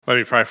Let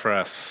me pray for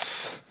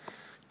us.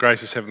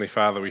 Gracious Heavenly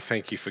Father, we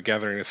thank you for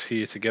gathering us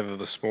here together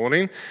this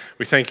morning.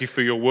 We thank you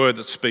for your word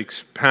that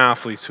speaks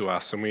powerfully to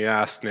us, and we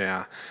ask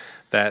now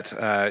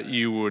that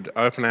you would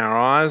open our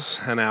eyes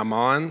and our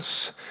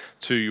minds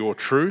to your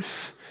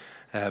truth,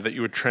 that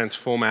you would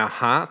transform our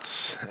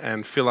hearts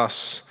and fill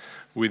us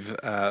with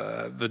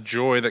the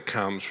joy that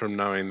comes from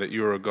knowing that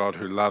you are a God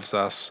who loves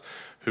us,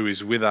 who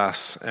is with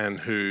us,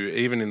 and who,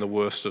 even in the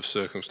worst of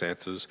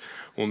circumstances,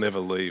 will never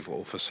leave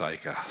or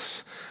forsake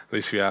us.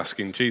 This we ask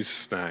in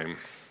Jesus' name.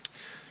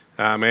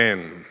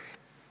 Amen.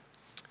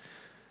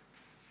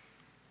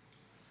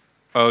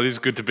 Well, it is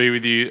good to be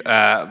with you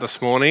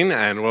this morning,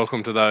 and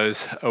welcome to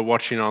those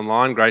watching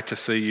online. Great to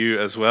see you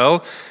as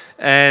well.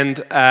 And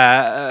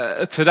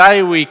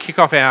today we kick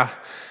off our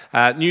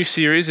new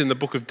series in the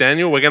book of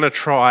Daniel. We're going to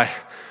try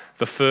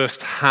the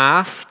first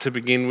half to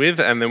begin with,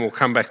 and then we'll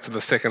come back to the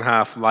second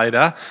half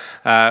later,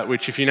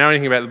 which, if you know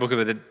anything about the book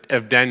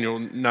of Daniel,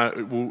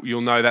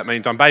 you'll know that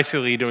means I'm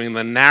basically doing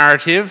the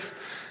narrative,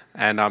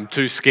 and I'm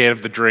too scared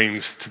of the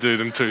dreams to do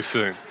them too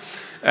soon.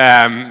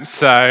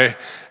 But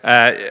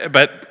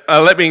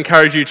let me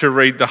encourage you to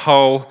read the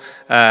whole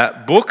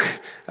book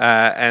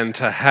and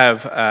to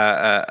have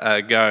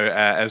a go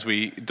as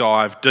we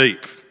dive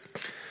deep.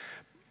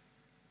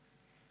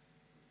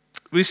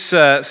 This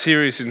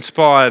series is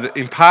inspired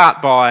in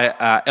part by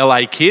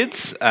LA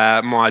Kids.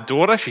 My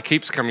daughter, she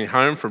keeps coming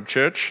home from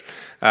church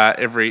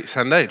every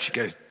Sunday and she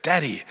goes,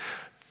 "Daddy,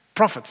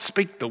 prophets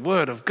speak the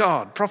word of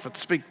God.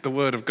 Prophets speak the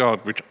word of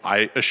God," which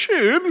I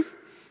assume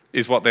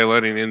is what they're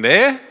learning in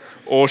there,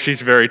 or she's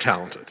very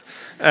talented.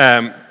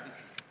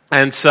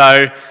 And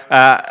so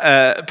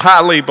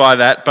partly by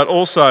that, but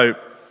also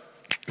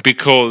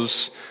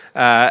because,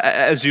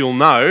 as you'll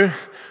know,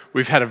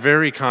 we've had a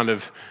very kind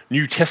of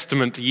New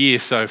Testament year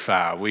so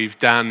far. We've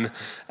done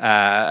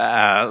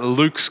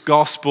Luke's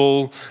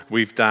Gospel,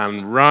 we've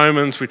done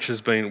Romans, which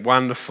has been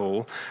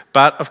wonderful.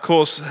 But of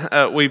course,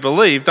 we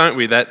believe, don't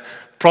we, that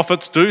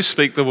prophets do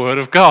speak the word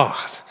of God,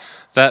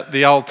 that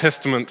the Old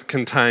Testament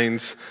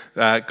contains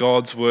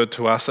God's word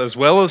to us as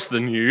well as the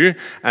New,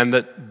 and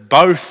that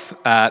both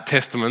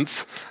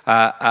testaments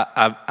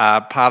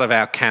are part of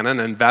our canon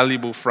and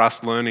valuable for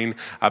us learning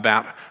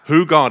about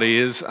who God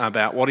is,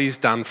 about what he's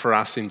done for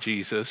us in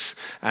Jesus,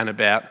 and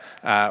about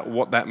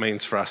what that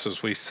means for us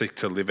as we seek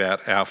to live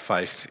out our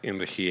faith in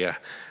the here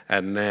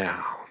and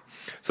now.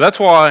 So that's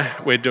why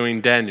we're doing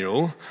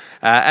Daniel.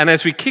 And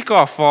as we kick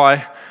off,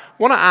 I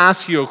want to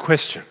ask you a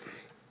question.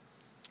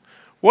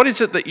 What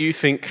is it that you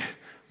think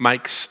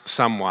makes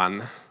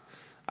someone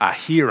a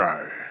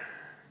hero?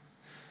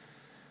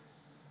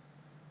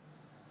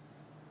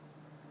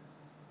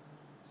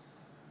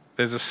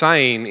 There's a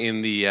saying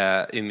in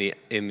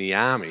the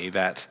army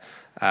that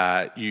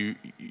you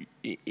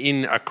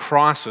in a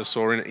crisis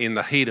or in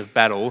the heat of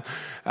battle,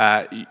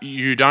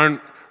 you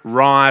don't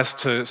rise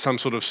to some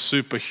sort of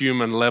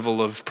superhuman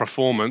level of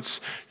performance.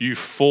 You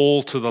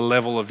fall to the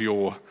level of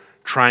your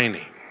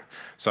training.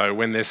 So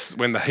when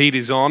the heat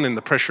is on in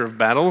the pressure of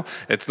battle,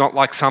 it's not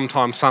like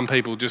sometimes some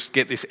people just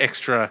get this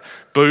extra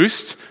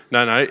boost.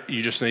 No,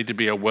 you just need to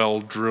be a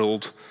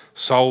well-drilled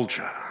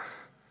soldier.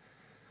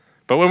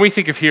 But when we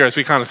think of heroes,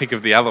 we kind of think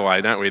of the other way,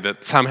 don't we?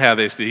 That somehow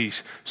there's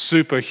these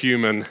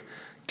superhuman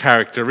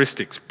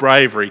characteristics: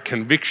 bravery,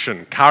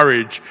 conviction,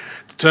 courage,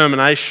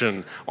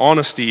 determination,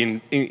 honesty,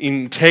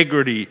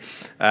 integrity,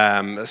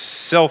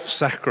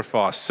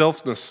 self-sacrifice,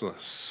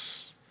 selflessness.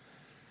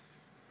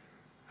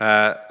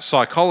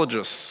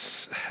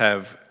 Psychologists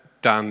have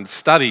done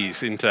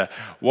studies into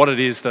what it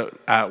is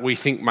that we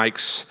think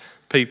makes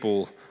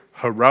people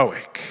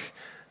heroic.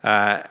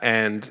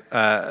 And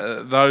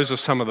those are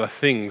some of the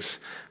things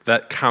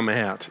that come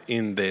out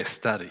in their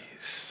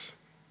studies.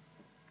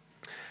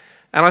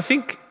 And I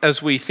think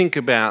as we think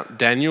about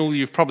Daniel,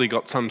 you've probably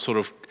got some sort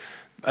of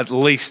at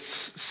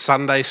least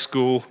Sunday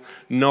school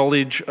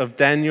knowledge of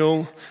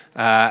Daniel.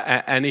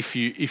 And if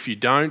you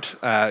don't,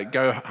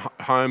 go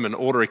home and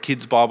order a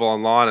kid's Bible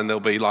online, and there'll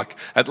be like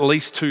at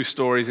least 2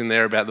 stories in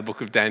there about the book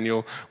of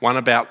Daniel, one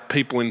about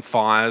people in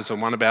fires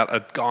and one about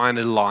a guy in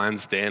a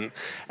lion's den.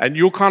 And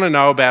you'll kind of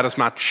know about as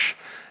much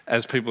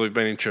as people who've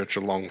been in church a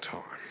long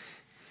time.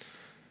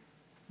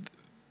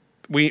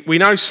 We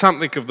know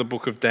something of the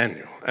book of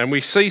Daniel, and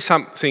we see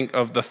something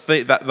of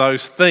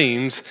those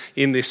themes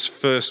in this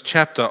first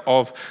chapter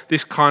of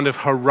this kind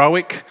of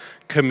heroic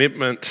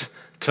commitment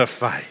to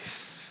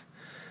faith.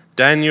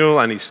 Daniel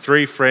and his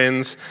 3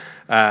 friends,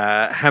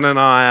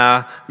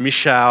 Hananiah,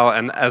 Mishael,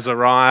 and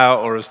Azariah,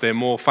 or as they're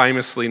more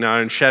famously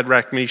known,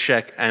 Shadrach,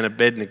 Meshach, and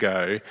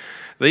Abednego.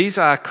 These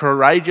are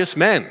courageous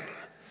men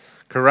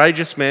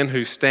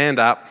who stand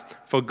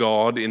up for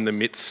God in the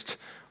midst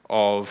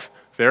of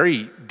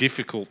very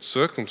difficult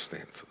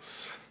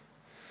circumstances.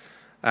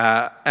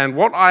 And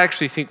what I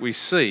actually think we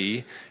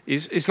see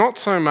is not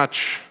so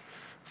much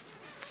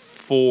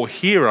for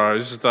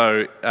heroes,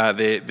 though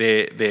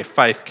their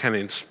faith can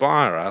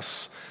inspire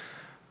us,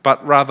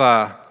 but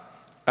rather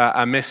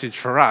a message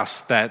for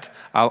us that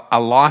a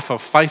life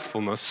of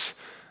faithfulness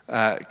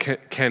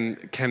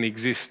can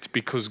exist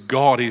because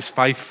God is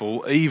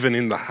faithful even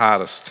in the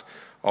hardest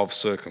of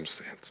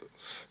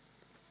circumstances.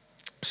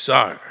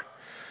 So,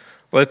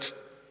 let's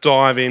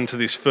dive into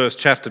this first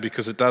chapter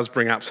because it does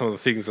bring up some of the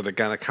things that are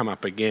going to come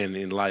up again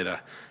in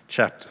later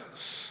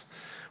chapters.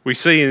 We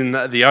see in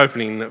the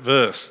opening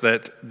verse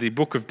that the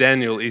book of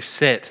Daniel is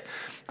set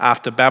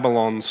after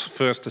Babylon's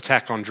first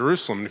attack on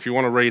Jerusalem. If you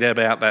want to read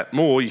about that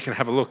more, you can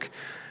have a look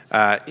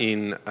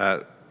in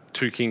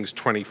 2 Kings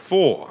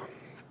 24.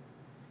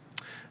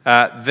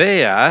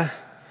 There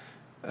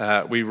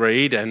we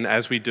read, and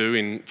as we do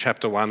in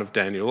chapter 1 of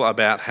Daniel,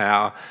 about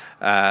how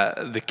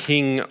the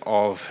king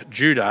of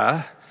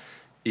Judah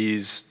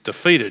is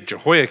defeated,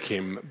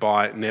 Jehoiakim,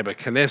 by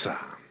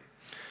Nebuchadnezzar.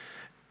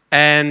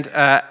 And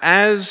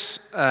as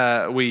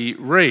we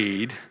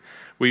read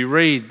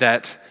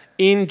that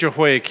in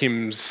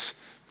Jehoiakim's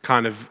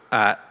kind of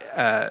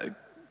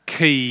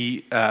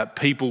key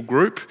people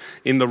group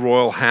in the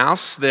royal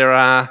house, there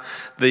are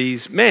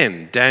these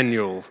men,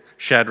 Daniel,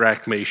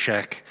 Shadrach,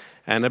 Meshach,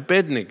 and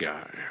Abednego.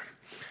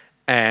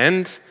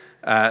 And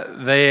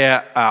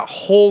they're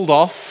hauled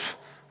off,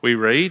 we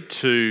read,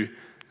 to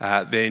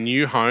their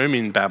new home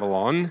in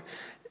Babylon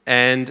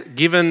and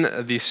given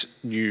this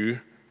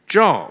new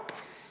job.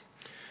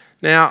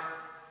 Now,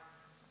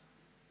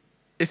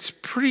 it's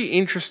pretty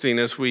interesting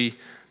as we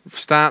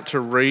start to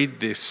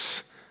read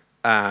this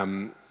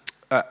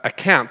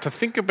account to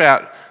think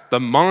about the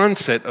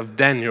mindset of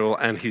Daniel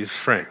and his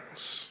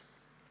friends.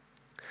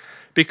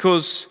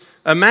 Because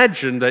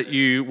imagine that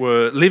you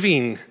were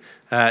living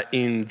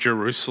in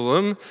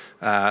Jerusalem.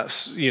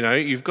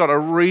 You've got a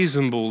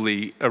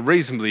reasonably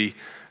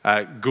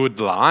good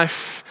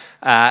life.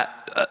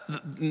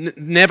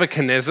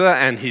 Nebuchadnezzar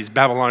and his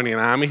Babylonian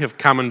army have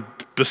come and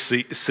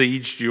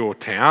besieged your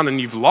town,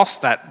 and you've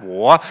lost that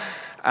war.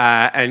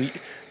 And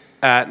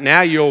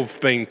now you've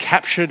been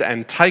captured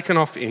and taken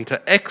off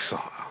into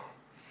exile.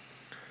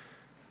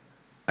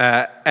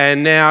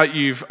 And now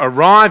you've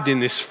arrived in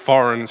this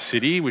foreign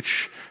city,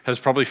 which has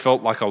probably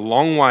felt like a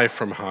long way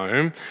from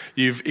home.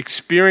 You've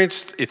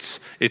experienced its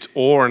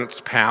awe and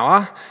its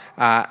power.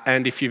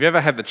 And if you've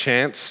ever had the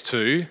chance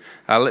to,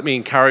 let me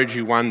encourage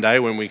you one day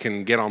when we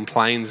can get on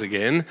planes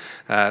again,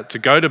 to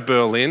go to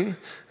Berlin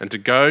and to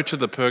go to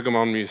the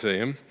Pergamon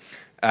Museum.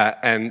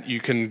 And you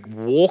can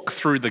walk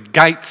through the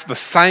gates, the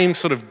same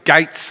sort of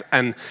gates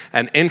and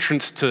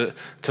entrance to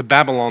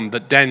Babylon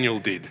that Daniel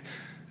did.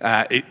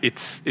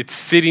 It's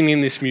sitting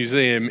in this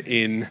museum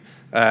in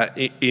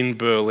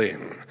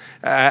Berlin.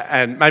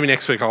 And maybe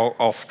next week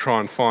I'll try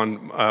and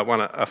find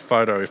a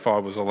photo if I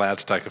was allowed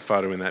to take a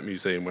photo in that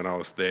museum when I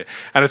was there.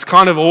 And it's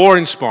kind of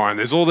awe-inspiring.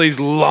 There's all these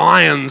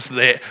lions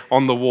there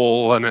on the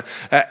wall, and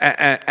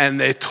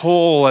they're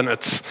tall, and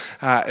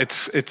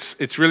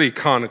it's really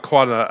kind of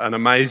quite an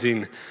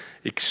amazing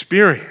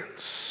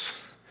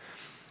experience.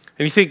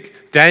 And you think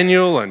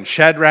Daniel and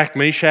Shadrach,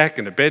 Meshach,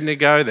 and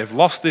Abednego, they've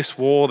lost this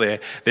war.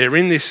 They're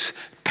in this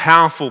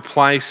powerful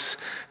place.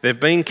 They've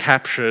been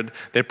captured.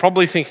 They're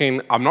probably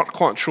thinking, I'm not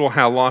quite sure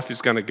how life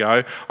is going to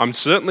go. I'm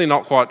certainly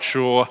not quite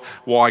sure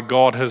why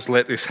God has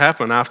let this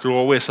happen. After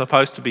all, we're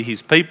supposed to be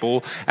his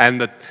people,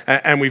 and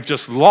we've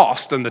just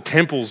lost, and the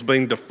temple's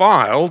been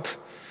defiled.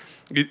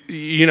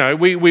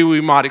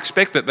 We might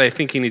expect that they're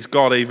thinking, is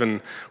God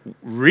even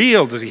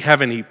real? Does he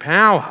have any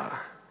power?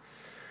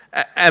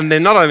 And they're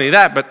not only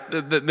that,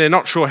 but they're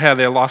not sure how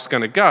their life's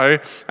going to go.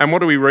 And what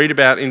do we read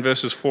about in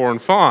verses 4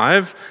 and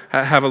 5?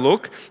 Have a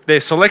look.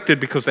 They're selected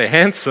because they're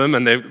handsome,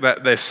 and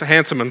they're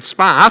handsome and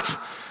smart,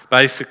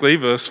 basically,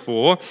 verse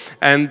 4.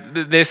 And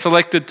they're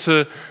selected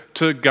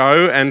to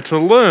go and to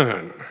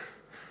learn.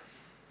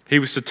 He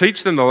was to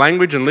teach them the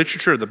language and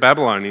literature of the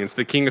Babylonians.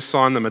 The king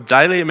assigned them a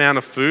daily amount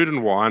of food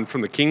and wine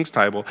from the king's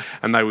table,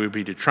 and they would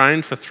be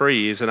trained for 3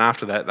 years, and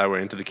after that they were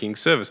into the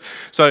king's service.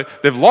 So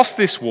they've lost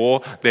this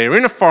war, they're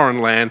in a foreign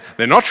land,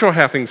 they're not sure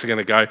how things are going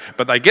to go,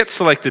 but they get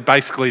selected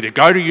basically to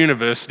go to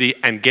university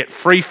and get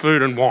free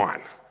food and wine.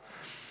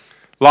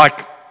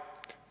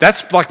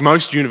 That's like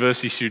most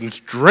university students'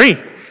 dream.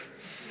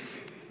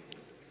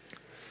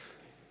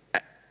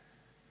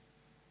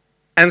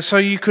 And so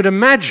you could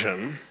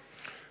imagine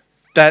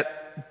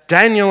that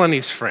Daniel and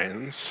his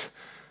friends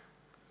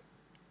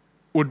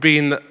would be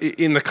in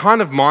the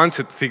kind of mindset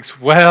that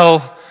thinks,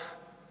 well,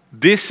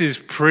 this is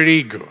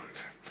pretty good.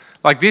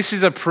 This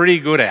is a pretty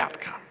good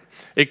outcome.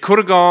 It could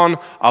have gone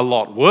a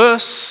lot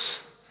worse.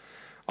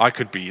 I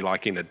could be in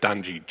a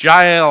dungy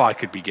jail. I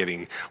could be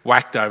getting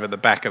whacked over the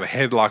back of the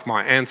head like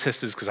my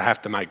ancestors because I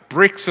have to make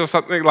bricks or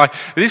something.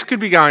 This could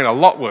be going a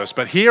lot worse.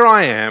 But here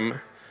I am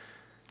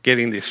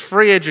getting this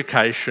free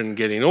education,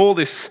 getting all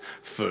this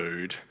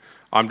food.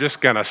 I'm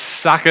just going to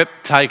suck it,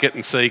 take it,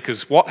 and see,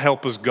 because what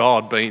help has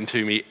God been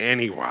to me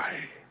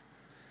anyway?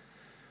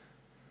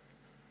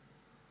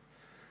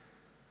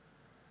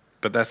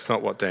 But that's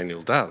not what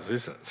Daniel does,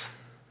 is it?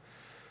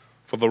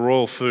 For the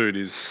royal food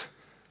is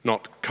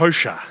not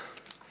kosher.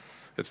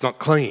 It's not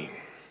clean.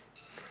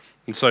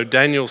 And so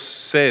Daniel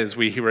says,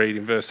 we read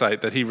in verse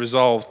 8, that he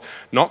resolved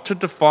not to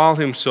defile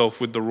himself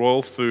with the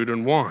royal food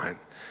and wine.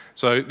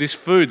 So this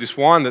food, this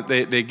wine that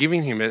they're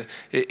giving him,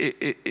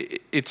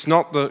 it's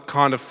not the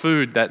kind of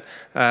food that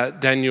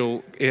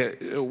Daniel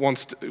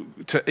wants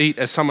to eat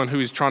as someone who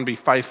is trying to be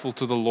faithful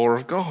to the law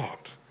of God.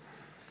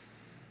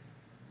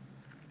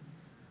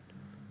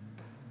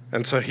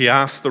 And so he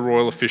asked the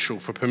royal official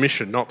for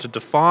permission not to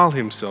defile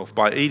himself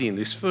by eating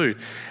this food.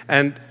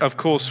 And of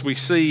course we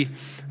see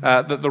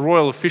that the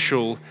royal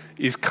official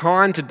is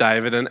kind to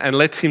David and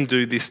lets him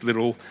do this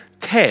little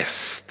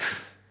test.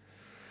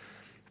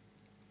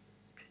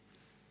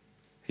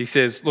 He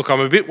says, look,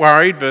 I'm a bit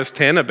worried, verse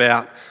 10,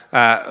 about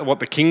what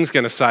the king's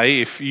going to say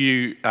if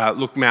you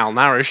look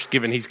malnourished,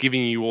 given he's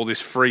giving you all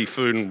this free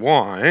food and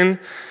wine.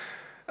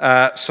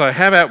 So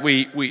how about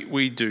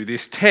we do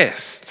this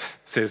test,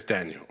 says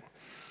Daniel.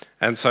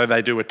 And so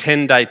they do a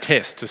 10-day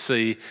test to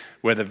see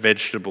whether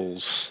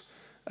vegetables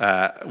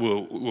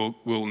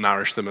will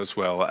nourish them as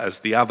well as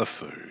the other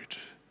food.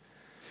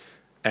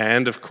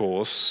 And of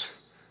course,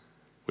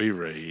 we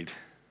read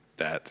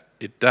that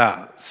it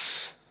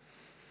does.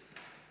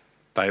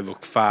 They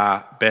look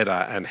far better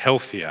and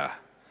healthier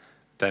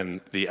than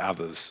the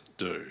others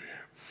do.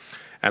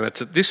 And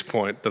it's at this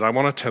point that I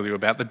want to tell you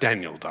about the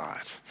Daniel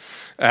diet,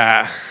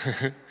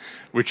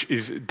 which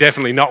is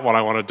definitely not what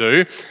I want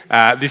to do.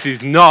 This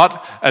is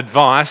not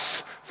advice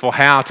for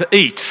how to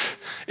eat.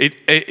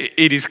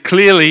 It is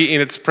clearly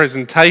in its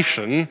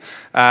presentation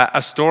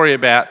a story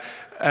about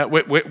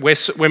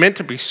we're meant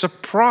to be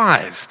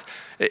surprised.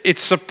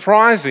 It's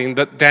surprising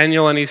that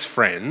Daniel and his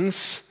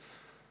friends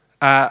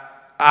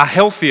are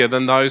healthier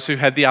than those who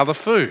had the other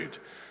food.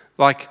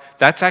 Like,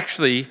 that's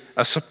actually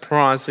a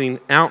surprising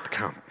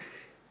outcome.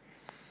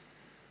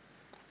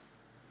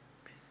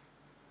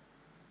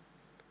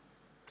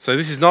 So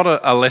this is not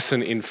a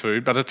lesson in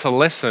food, but it's a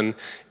lesson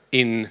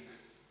in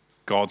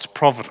God's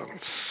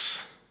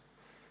providence.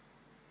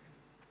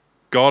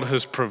 God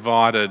has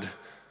provided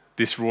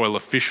this royal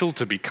official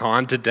to be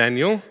kind to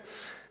Daniel,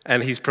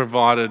 and he's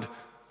provided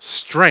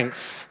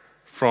strength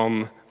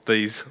from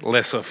these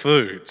lesser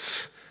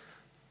foods.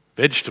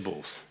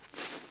 Vegetables,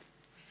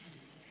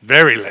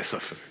 very lesser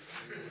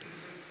foods.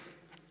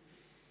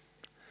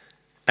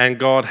 And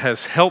God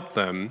has helped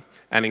them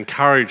and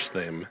encouraged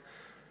them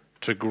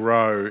to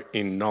grow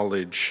in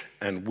knowledge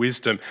and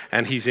wisdom.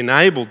 And he's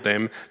enabled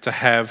them to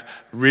have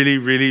really,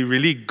 really,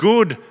 really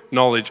good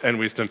knowledge and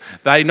wisdom.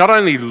 They not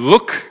only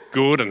look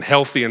good and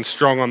healthy and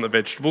strong on the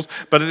vegetables,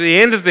 but at the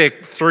end of their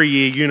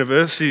 3-year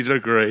university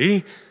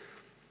degree,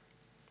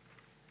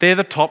 they're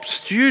the top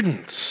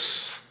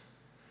students.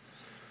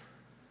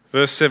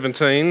 Verse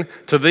 17,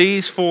 to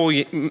these 4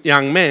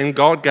 young men,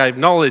 God gave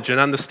knowledge and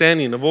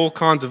understanding of all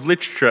kinds of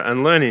literature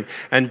and learning,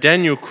 and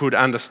Daniel could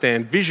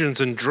understand visions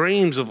and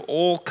dreams of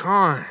all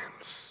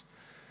kinds.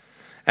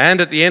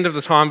 And at the end of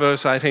the time,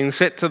 verse 18,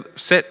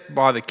 set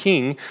by the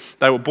king,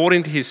 they were brought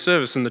into his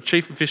service, and the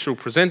chief official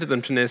presented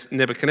them to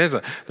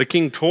Nebuchadnezzar. The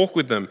king talked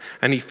with them,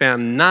 and he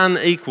found none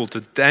equal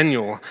to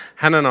Daniel,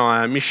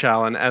 Hananiah,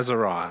 Mishael, and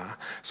Azariah.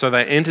 So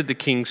they entered the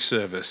king's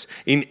service.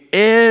 In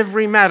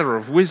every matter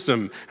of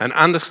wisdom and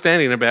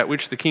understanding about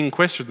which the king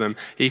questioned them,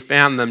 he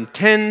found them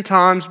 10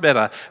 times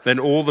better than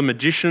all the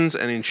magicians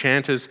and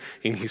enchanters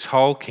in his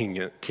whole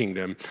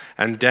kingdom.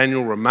 And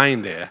Daniel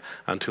remained there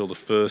until the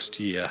first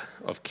year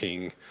of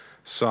King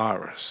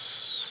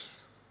Cyrus.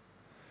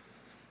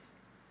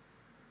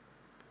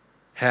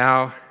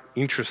 How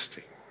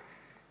interesting.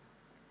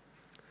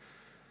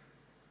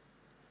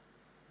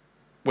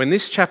 When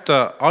this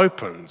chapter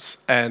opens,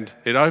 and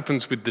it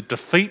opens with the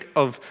defeat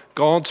of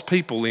God's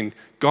people in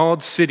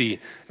God's city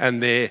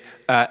and their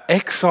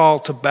exile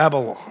to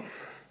Babylon,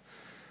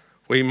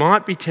 we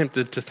might be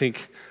tempted to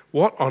think,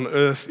 what on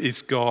earth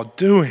is God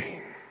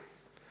doing?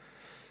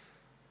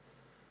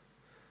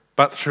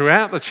 But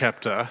throughout the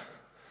chapter,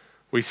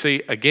 we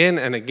see again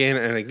and again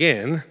and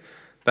again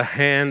the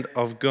hand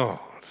of God,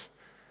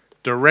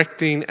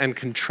 directing and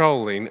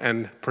controlling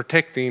and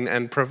protecting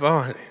and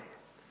providing.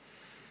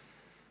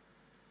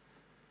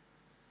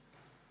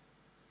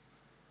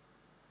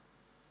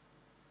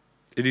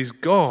 It is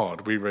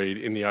God, we read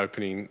in the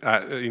opening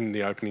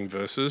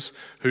verses,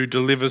 who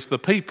delivers the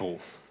people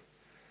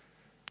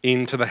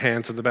into the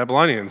hands of the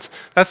Babylonians.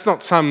 That's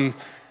not some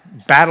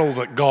battle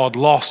that God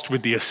lost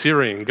with the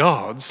Assyrian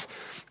gods.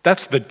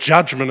 That's the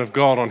judgment of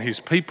God on his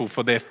people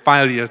for their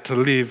failure to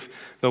live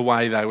the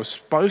way they were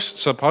supposed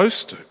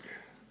to.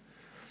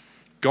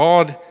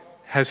 God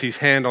has his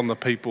hand on the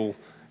people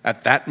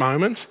at that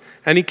moment,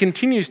 and he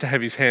continues to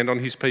have his hand on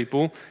his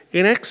people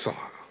in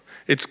exile.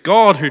 It's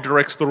God who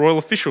directs the royal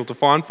official to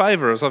find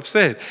favour, as I've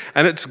said.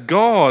 And it's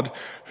God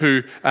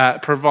who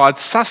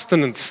provides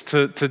sustenance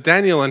to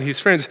Daniel and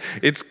his friends.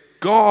 It's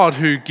God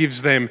who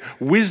gives them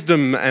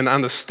wisdom and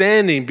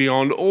understanding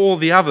beyond all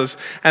the others.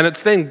 And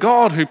it's then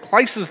God who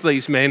places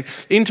these men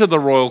into the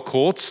royal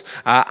courts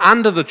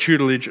under the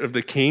tutelage of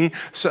the king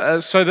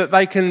so that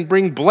they can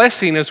bring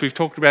blessing, as we've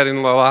talked about in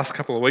the last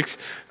couple of weeks,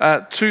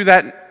 to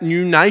that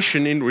new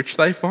nation in which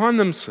they find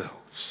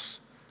themselves.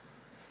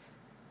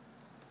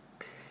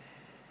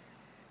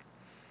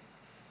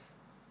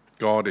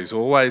 God is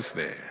always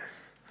there,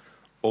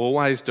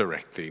 always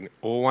directing,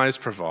 always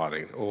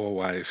providing,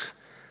 always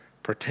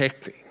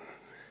protecting.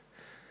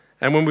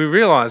 And when we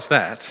realise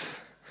that,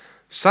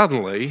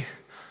 suddenly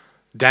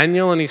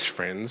Daniel and his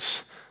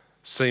friends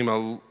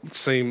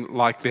seem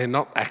like they're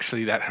not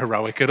actually that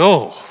heroic at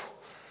all.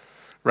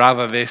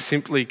 Rather, they're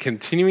simply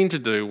continuing to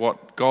do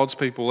what God's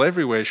people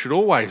everywhere should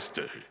always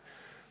do,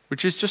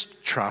 which is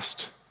just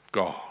trust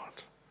God.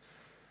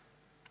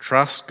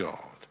 Trust God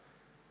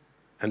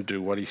and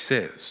do what he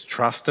says.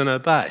 Trust and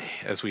obey,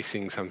 as we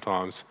sing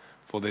sometimes,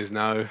 for there's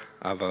no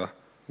other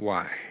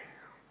way.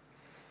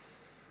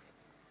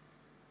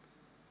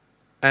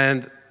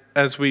 And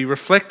as we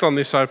reflect on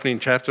this opening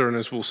chapter, and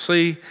as we'll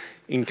see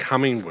in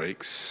coming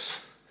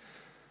weeks,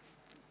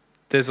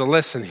 there's a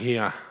lesson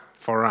here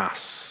for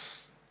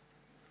us.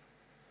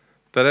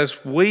 That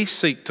as we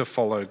seek to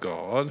follow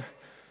God,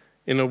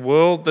 in a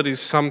world that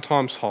is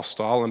sometimes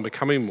hostile and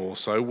becoming more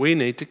so, we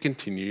need to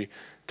continue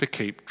to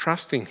keep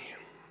trusting him.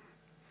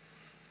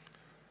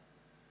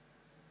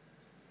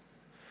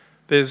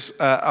 There's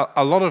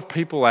a lot of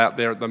people out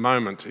there at the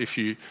moment, if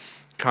you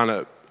kind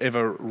of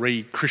ever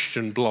read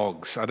Christian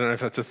blogs. I don't know if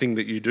that's a thing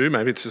that you do,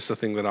 maybe it's just a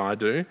thing that I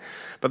do.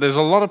 But there's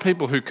a lot of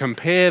people who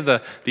compare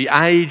the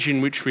age in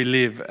which we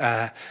live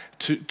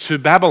to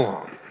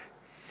Babylon.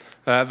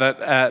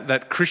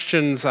 That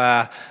Christians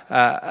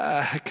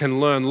can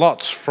learn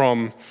lots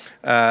from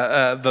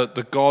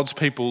the God's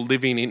people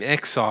living in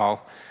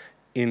exile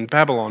in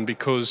Babylon,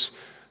 because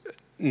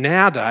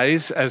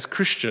nowadays as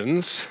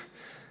Christians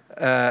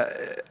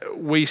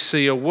we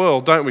see a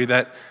world, don't we,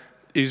 that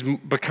is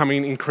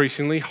becoming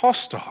increasingly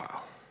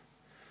hostile.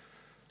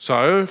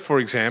 So, for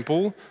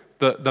example,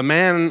 the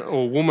man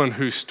or woman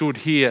who stood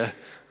here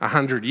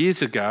 100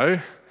 years ago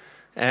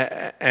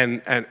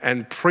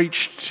and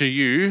preached to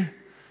you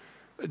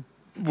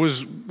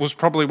was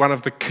probably one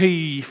of the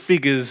key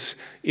figures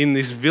in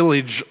this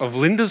village of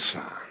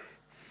Lindisfarne.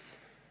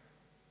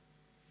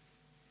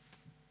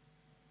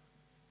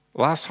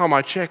 Last time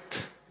I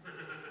checked,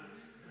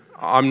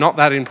 I'm not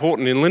that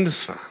important in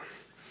Lindisfarne.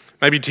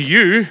 Maybe to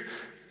you,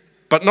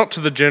 but not to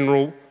the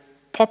general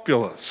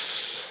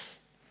populace.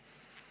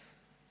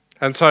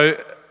 And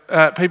so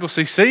people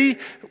see,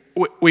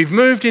 we've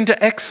moved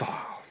into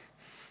exile.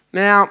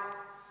 Now,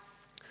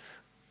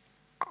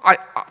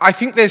 I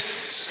think there's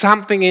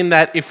something in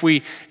that if we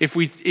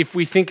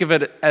think of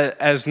it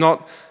as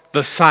not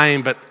the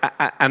same but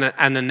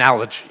an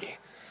analogy.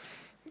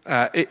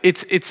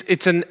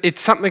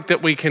 It's something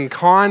that we can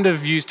kind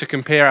of use to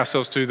compare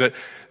ourselves to,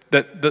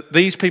 that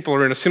these people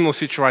are in a similar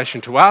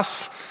situation to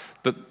us,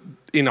 that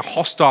in a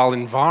hostile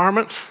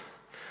environment,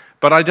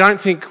 but I don't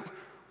think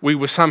we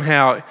were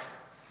somehow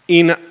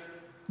in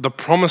the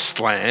promised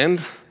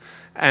land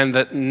and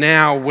that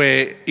now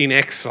we're in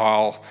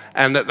exile,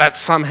 and that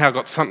somehow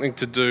got something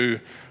to do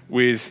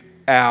with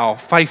our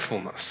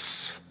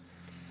faithfulness.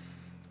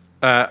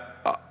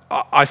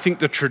 I think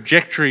the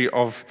trajectory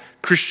of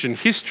Christian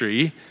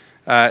history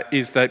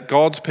is that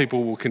God's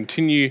people will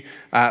continue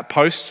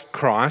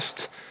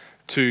post-Christ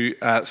to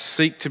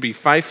seek to be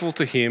faithful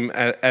to him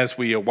as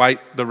we await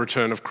the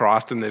return of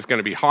Christ, and there's going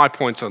to be high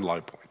points and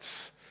low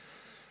points.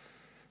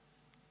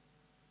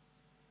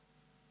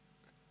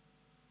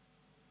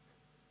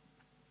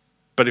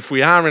 But if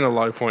we are in a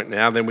low point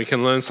now, then we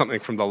can learn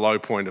something from the low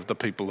point of the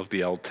people of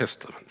the Old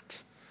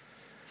Testament.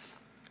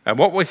 And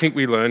what we think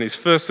we learn is,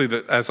 firstly,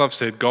 that, as I've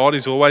said, God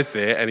is always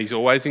there and he's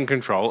always in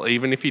control,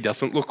 even if he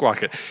doesn't look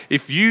like it.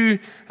 If you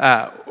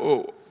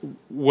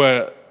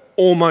were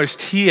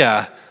almost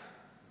here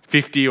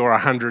 50 or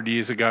 100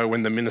 years ago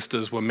when the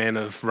ministers were men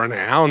of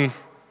renown,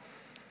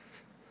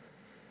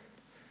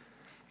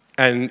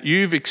 and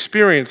you've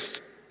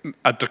experienced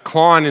a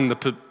decline in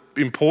the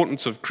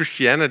importance of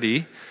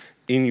Christianity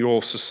in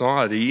your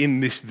society,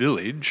 in this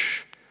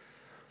village,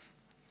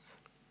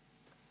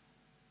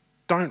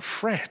 don't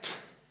fret.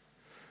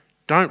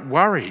 Don't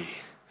worry.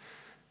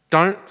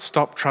 Don't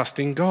stop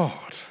trusting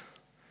God.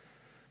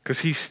 Because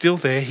he's still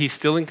there, he's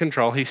still in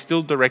control, he's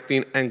still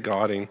directing and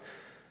guiding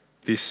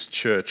this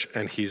church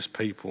and his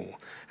people.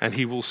 And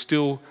he will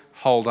still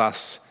hold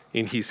us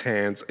in his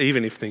hands,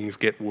 even if things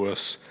get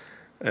worse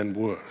and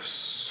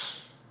worse.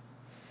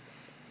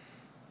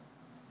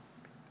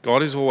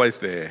 God is always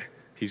there.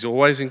 He's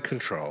always in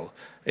control,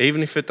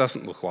 even if it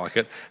doesn't look like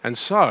it. And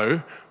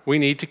so we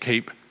need to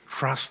keep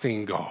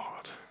trusting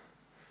God.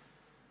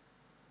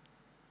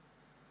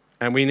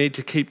 And we need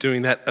to keep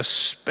doing that,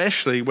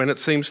 especially when it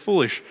seems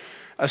foolish,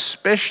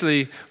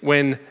 especially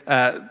when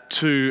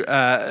to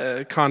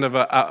kind of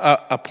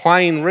a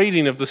plain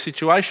reading of the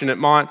situation, it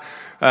might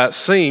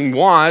seem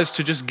wise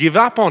to just give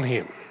up on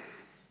him.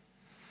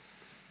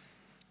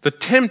 The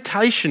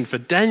temptation for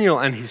Daniel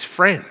and his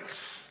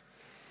friends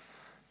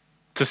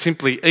to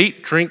simply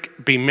eat, drink,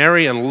 be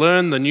merry, and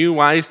learn the new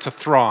ways to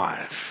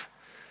thrive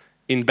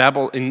in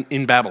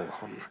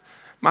Babylon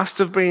must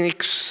have been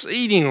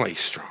exceedingly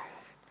strong.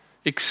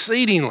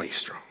 Exceedingly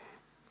strong.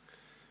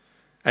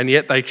 And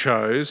yet they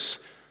chose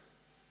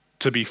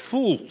to be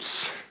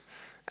fools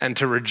and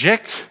to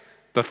reject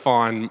the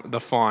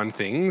fine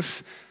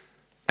things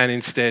and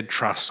instead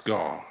trust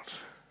God.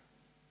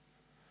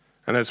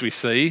 And as we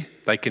see,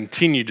 they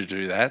continue to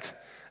do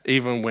that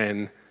even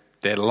when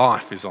their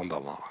life is on the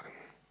line.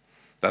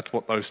 That's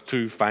what those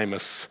two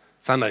famous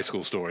Sunday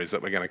school stories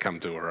that we're going to come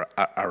to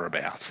are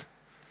about.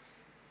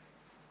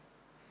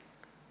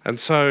 And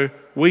so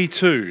we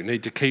too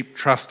need to keep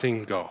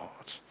trusting God.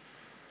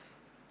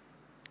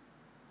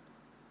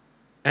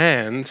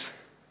 And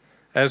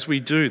as we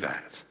do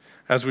that,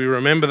 as we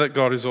remember that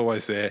God is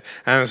always there,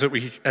 and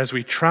as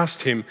we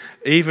trust him,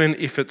 even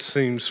if it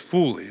seems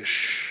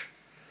foolish,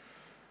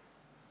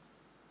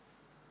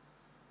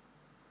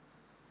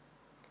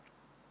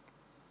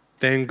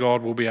 then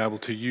God will be able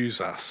to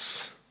use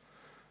us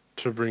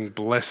to bring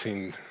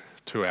blessing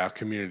to our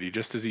community,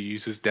 just as he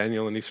uses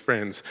Daniel and his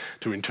friends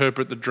to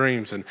interpret the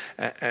dreams and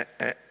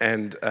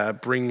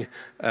bring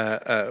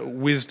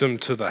wisdom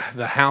to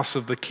the house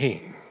of the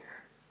king.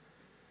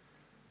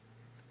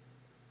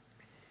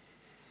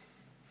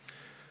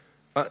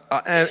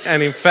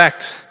 And in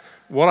fact,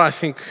 what I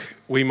think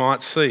we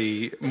might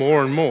see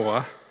more and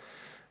more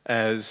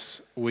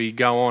as we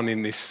go on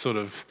in this sort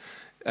of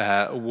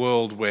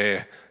world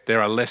where there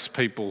are less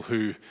people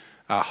who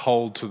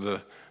hold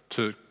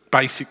to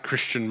basic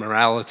Christian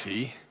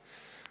morality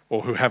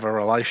or who have a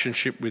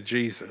relationship with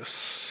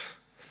Jesus,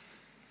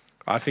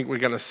 I think we're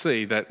going to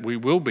see that we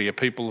will be a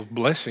people of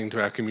blessing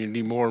to our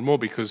community more and more,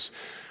 because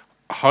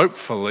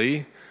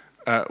hopefully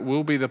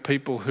we'll be the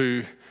people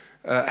who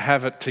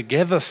have it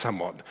together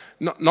somewhat.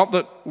 Not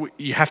that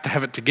you have to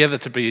have it together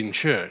to be in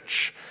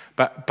church,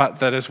 but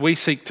that as we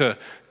seek to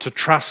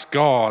trust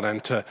God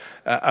and to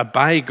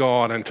obey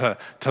God and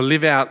to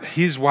live out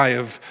his way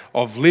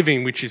of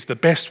living, which is the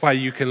best way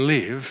you can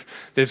live,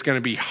 there's going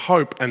to be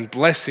hope and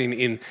blessing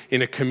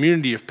in a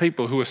community of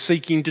people who are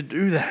seeking to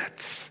do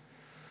that.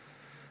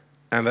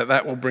 And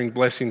that will bring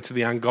blessing to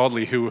the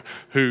ungodly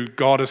who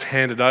God has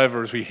handed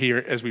over, as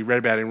we read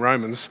about in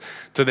Romans,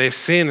 to their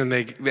sin,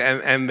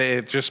 and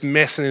they're just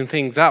messing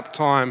things up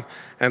time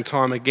and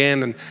time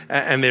again,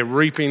 and they're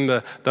reaping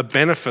the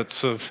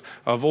benefits of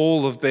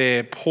all of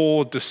their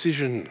poor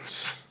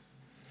decisions.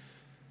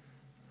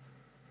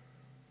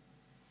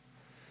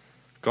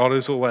 God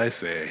is always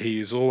there.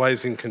 He is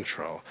always in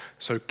control.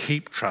 So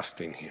keep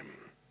trusting him.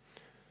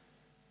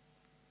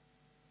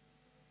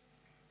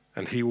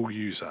 And he will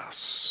use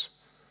us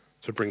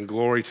to bring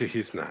glory to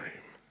his name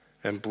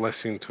and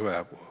blessing to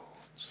our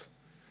world.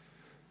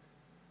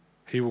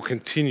 He will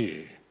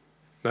continue,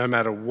 no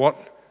matter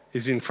what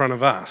is in front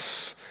of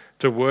us,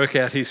 to work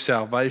out his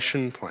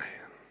salvation plan.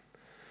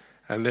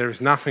 And there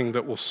is nothing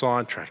that will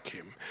sidetrack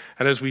him.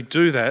 And as we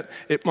do that,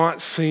 it might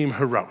seem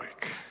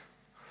heroic.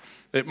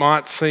 It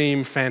might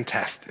seem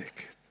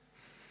fantastic.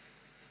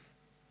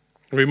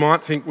 We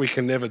might think we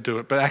can never do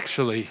it, but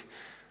actually,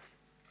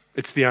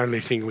 it's the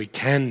only thing we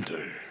can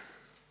do.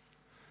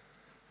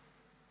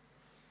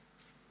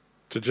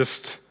 To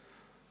just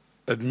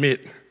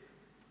admit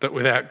that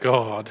without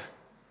God,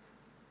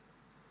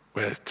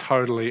 we're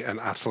totally and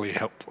utterly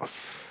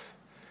helpless,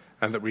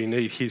 and that we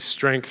need his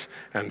strength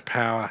and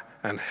power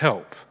and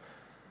help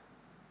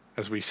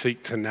as we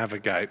seek to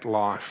navigate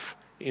life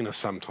in a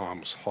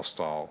sometimes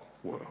hostile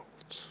world.